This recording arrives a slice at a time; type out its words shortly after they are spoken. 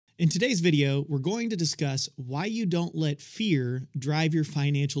In today's video, we're going to discuss why you don't let fear drive your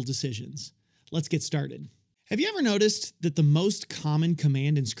financial decisions. Let's get started. Have you ever noticed that the most common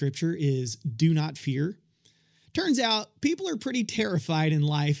command in Scripture is do not fear? Turns out people are pretty terrified in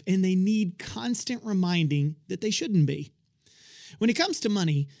life and they need constant reminding that they shouldn't be. When it comes to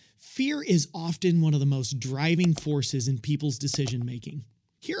money, fear is often one of the most driving forces in people's decision making.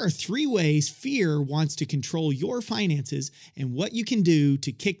 Here are 3 ways fear wants to control your finances and what you can do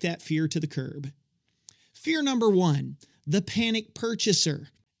to kick that fear to the curb. Fear number 1, the panic purchaser.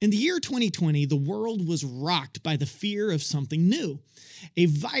 In the year 2020, the world was rocked by the fear of something new. A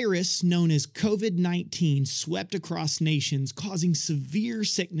virus known as COVID-19 swept across nations, causing severe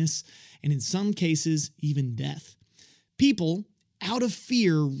sickness and in some cases, even death. People, out of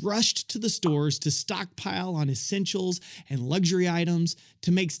fear, rushed to the stores to stockpile on essentials and luxury items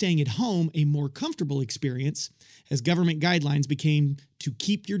to make staying at home a more comfortable experience, as government guidelines became to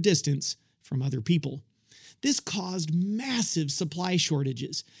keep your distance from other people. This caused massive supply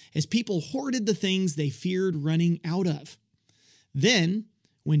shortages as people hoarded the things they feared running out of. Then,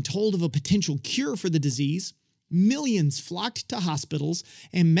 when told of a potential cure for the disease, millions flocked to hospitals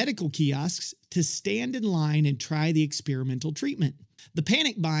and medical kiosks to stand in line and try the experimental treatment. The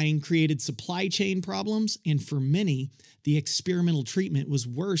panic buying created supply chain problems, and for many, the experimental treatment was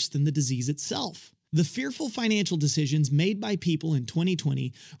worse than the disease itself. The fearful financial decisions made by people in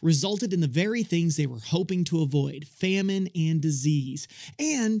 2020 resulted in the very things they were hoping to avoid: famine and disease.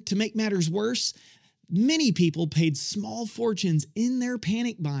 And to make matters worse, many people paid small fortunes in their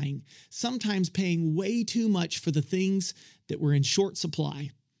panic buying, sometimes paying way too much for the things that were in short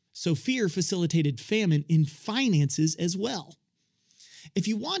supply. So fear facilitated famine in finances as well. If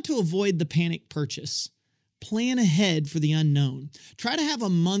you want to avoid the panic purchase, plan ahead for the unknown. Try to have a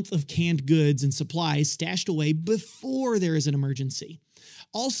month of canned goods and supplies stashed away before there is an emergency.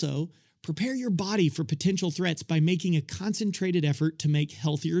 Also, prepare your body for potential threats by making a concentrated effort to make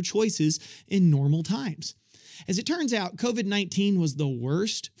healthier choices in normal times. As it turns out, COVID-19 was the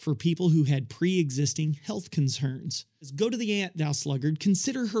worst for people who had pre-existing health concerns. Go to the ant, thou sluggard,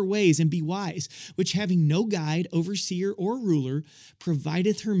 consider her ways and be wise, which having no guide, overseer, or ruler,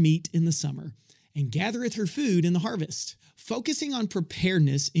 provideth her meat in the summer, and gathereth her food in the harvest. Focusing on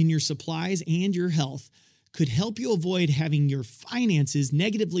preparedness in your supplies and your health could help you avoid having your finances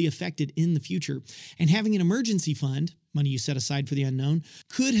negatively affected in the future, and having an emergency fund, money you set aside for the unknown,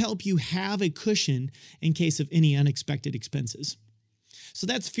 could help you have a cushion in case of any unexpected expenses. So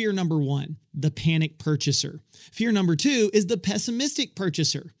that's fear number 1, the panic purchaser. Fear number 2 is the pessimistic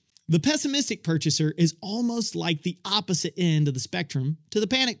purchaser. The pessimistic purchaser is almost like the opposite end of the spectrum to the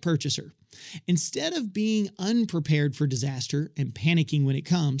panic purchaser. Instead of being unprepared for disaster and panicking when it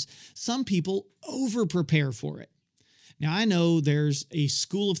comes, some people over-prepare for it. Now, I know there's a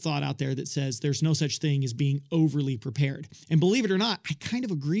school of thought out there that says there's no such thing as being overly prepared. And believe it or not, I kind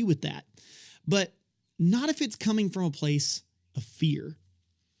of agree with that. But not if it's coming from a place of fear.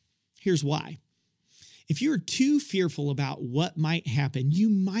 Here's why. If you're too fearful about what might happen, you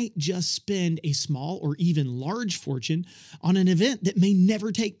might just spend a small or even large fortune on an event that may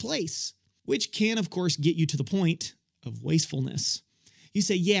never take place, which can, of course, get you to the point of wastefulness. You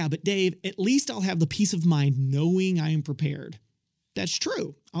say, yeah, but Dave, at least I'll have the peace of mind knowing I am prepared. That's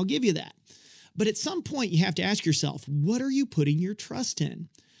true. I'll give you that. But at some point, you have to ask yourself, what are you putting your trust in?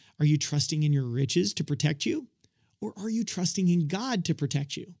 Are you trusting in your riches to protect you? Or are you trusting in God to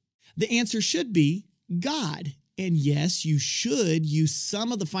protect you? The answer should be God. And yes, you should use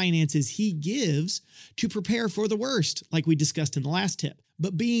some of the finances He gives to prepare for the worst, like we discussed in the last tip.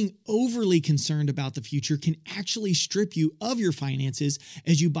 But being overly concerned about the future can actually strip you of your finances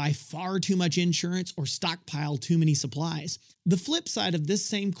as you buy far too much insurance or stockpile too many supplies. The flip side of this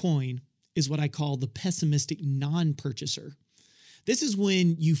same coin is what I call the pessimistic non-purchaser. This is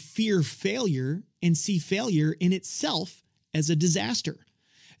when you fear failure and see failure in itself as a disaster.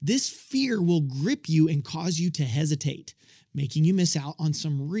 This fear will grip you and cause you to hesitate, making you miss out on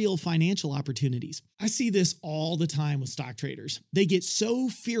some real financial opportunities. I see this all the time with stock traders. They get so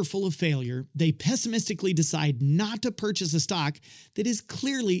fearful of failure, they pessimistically decide not to purchase a stock that is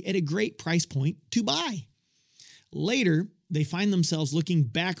clearly at a great price point to buy. Later, they find themselves looking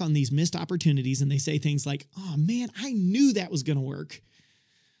back on these missed opportunities and they say things like, oh man, I knew that was going to work.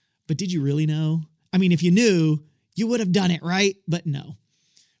 But did you really know? I mean, if you knew, you would have done it, right? But no.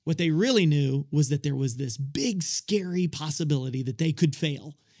 What they really knew was that there was this big, scary possibility that they could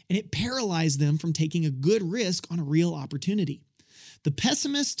fail, and it paralyzed them from taking a good risk on a real opportunity. The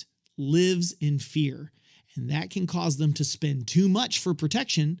pessimist lives in fear, and that can cause them to spend too much for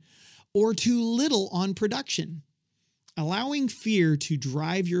protection or too little on production. Allowing fear to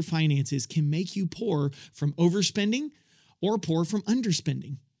drive your finances can make you poor from overspending or poor from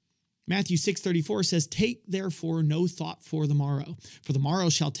underspending. Matthew 6:34 says, "Take therefore no thought for the morrow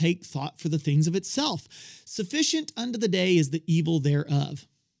shall take thought for the things of itself. Sufficient unto the day is the evil thereof."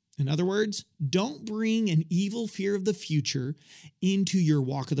 In other words, don't bring an evil fear of the future into your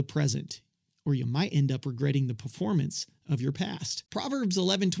walk of the present, or you might end up regretting the performance of your past. Proverbs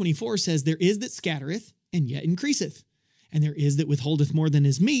 11:24 says, "There is that scattereth, and yet increaseth. And there is that withholdeth more than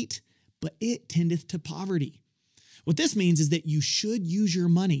is meet, but it tendeth to poverty." What this means is that you should use your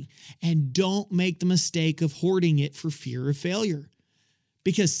money and don't make the mistake of hoarding it for fear of failure.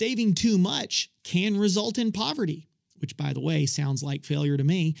 Because saving too much can result in poverty, which, by the way, sounds like failure to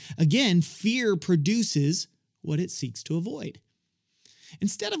me. Again, fear produces what it seeks to avoid.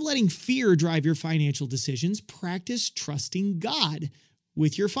 Instead of letting fear drive your financial decisions, practice trusting God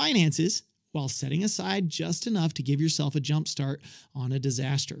with your finances while setting aside just enough to give yourself a jump start on a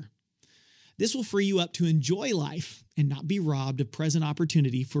disaster. This will free you up to enjoy life and not be robbed of present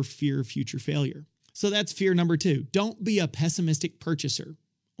opportunity for fear of future failure. So that's fear number 2. Don't be a pessimistic purchaser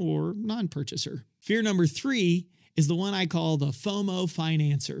or non-purchaser. Fear number 3 is the one I call the FOMO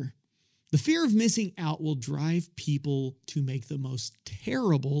Financer. The fear of missing out will drive people to make the most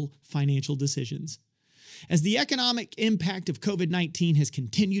terrible financial decisions. As the economic impact of COVID-19 has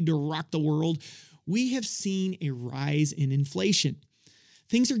continued to rock the world, we have seen a rise in inflation.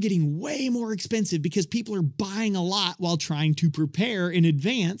 Things are getting way more expensive because people are buying a lot while trying to prepare in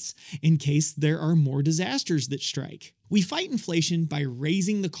advance in case there are more disasters that strike. We fight inflation by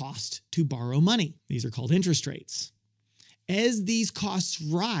raising the cost to borrow money. These are called interest rates. As these costs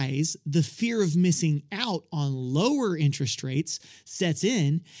rise, the fear of missing out on lower interest rates sets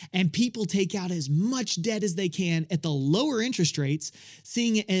in, and people take out as much debt as they can at the lower interest rates,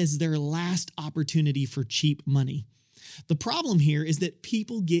 seeing it as their last opportunity for cheap money. The problem here is that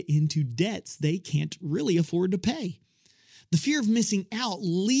people get into debts they can't really afford to pay. The fear of missing out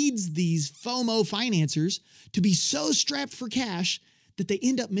leads these FOMO financiers to be so strapped for cash that they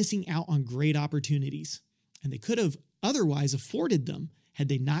end up missing out on great opportunities. And they could have otherwise afforded them had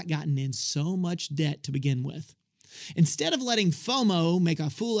they not gotten in so much debt to begin with. Instead of letting FOMO make a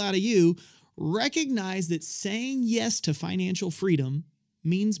fool out of you, recognize that saying yes to financial freedom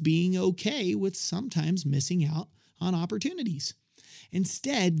means being okay with sometimes missing out on opportunities.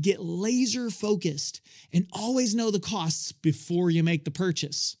 Instead, get laser focused and always know the costs before you make the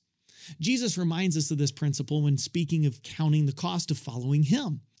purchase. Jesus reminds us of this principle when speaking of counting the cost of following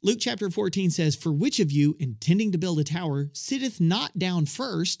him. Luke chapter 14 says, "For which of you, intending to build a tower, sitteth not down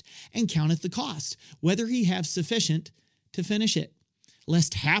first and counteth the cost, whether he have sufficient to finish it?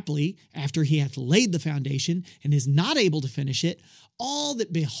 Lest haply, after he hath laid the foundation and is not able to finish it, all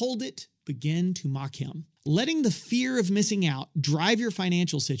that behold it begin to mock him." Letting the fear of missing out drive your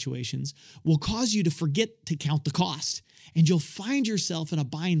financial situations will cause you to forget to count the cost, and you'll find yourself in a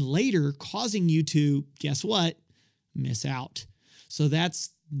bind later, causing you to, guess what, miss out. So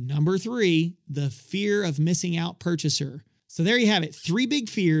that's number 3, the fear of missing out purchaser. So there you have it, 3 big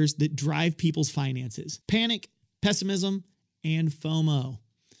fears that drive people's finances: panic, pessimism, and FOMO.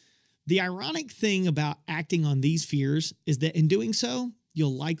 The ironic thing about acting on these fears is that in doing so,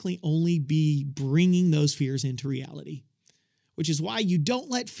 you'll likely only be bringing those fears into reality, which is why you don't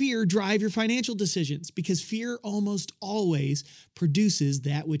let fear drive your financial decisions, because fear almost always produces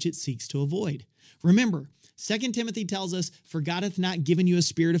that which it seeks to avoid. Remember, 2 Timothy tells us, "For God hath not given you a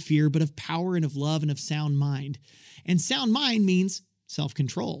spirit of fear, but of power and of love and of sound mind." And sound mind means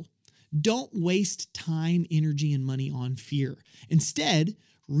self-control. Don't waste time, energy, and money on fear. Instead,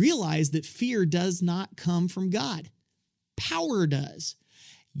 realize that fear does not come from God. Power does.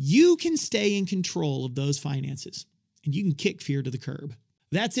 You can stay in control of those finances, and you can kick fear to the curb.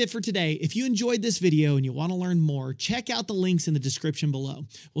 That's it for today. If you enjoyed this video and you want to learn more, check out the links in the description below.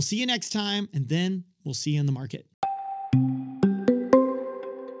 We'll see you next time, and then we'll see you in the market.